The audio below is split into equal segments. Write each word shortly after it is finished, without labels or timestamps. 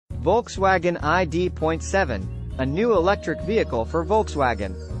Volkswagen ID.7, a new electric vehicle for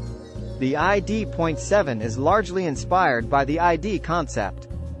Volkswagen. The ID.7 is largely inspired by the ID concept.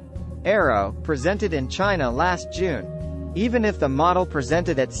 Aero, presented in China last June. Even if the model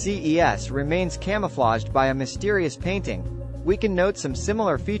presented at CES remains camouflaged by a mysterious painting, we can note some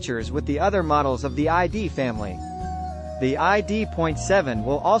similar features with the other models of the ID family. The ID.7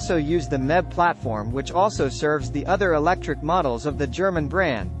 will also use the MEB platform, which also serves the other electric models of the German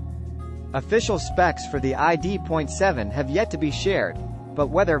brand. Official specs for the ID.7 have yet to be shared, but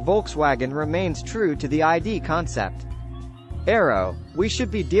whether Volkswagen remains true to the ID concept. Aero, we should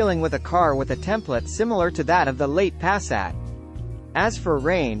be dealing with a car with a template similar to that of the late Passat. As for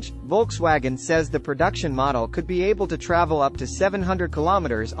range, Volkswagen says the production model could be able to travel up to 700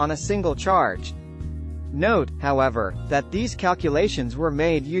 kilometers on a single charge. Note, however, that these calculations were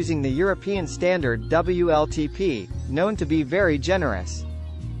made using the European standard WLTP, known to be very generous.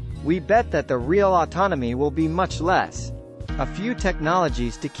 We bet that the real autonomy will be much less. A few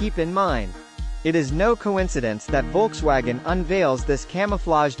technologies to keep in mind. It is no coincidence that Volkswagen unveils this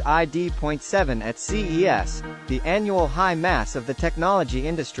camouflaged ID.7 at CES, the annual high mass of the technology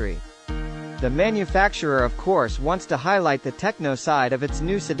industry. The manufacturer of course wants to highlight the techno side of its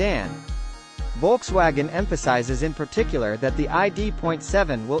new sedan. Volkswagen emphasizes in particular that the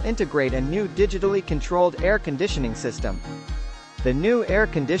ID.7 will integrate a new digitally controlled air conditioning system. The new air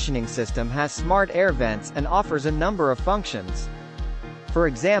conditioning system has smart air vents and offers a number of functions. For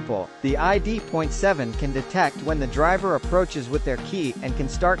example, the ID.7 can detect when the driver approaches with their key and can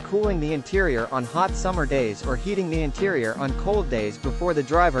start cooling the interior on hot summer days or heating the interior on cold days before the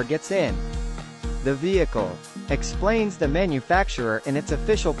driver gets in. The vehicle, explains the manufacturer in its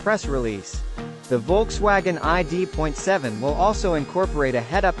official press release. The Volkswagen ID.7 will also incorporate a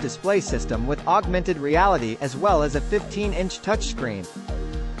head-up display system with augmented reality as well as a 15-inch touchscreen.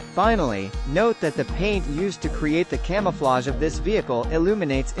 Finally, note that the paint used to create the camouflage of this vehicle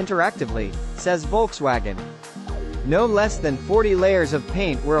illuminates interactively, says Volkswagen. No less than 40 layers of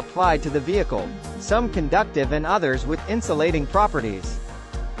paint were applied to the vehicle, some conductive and others with insulating properties.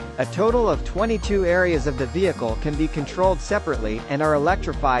 A total of 22 areas of the vehicle can be controlled separately and are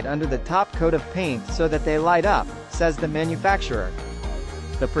electrified under the top coat of paint so that they light up, says the manufacturer.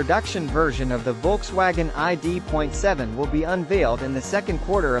 The production version of the Volkswagen ID.7 will be unveiled in the second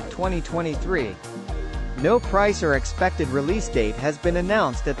quarter of 2023. No price or expected release date has been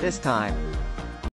announced at this time.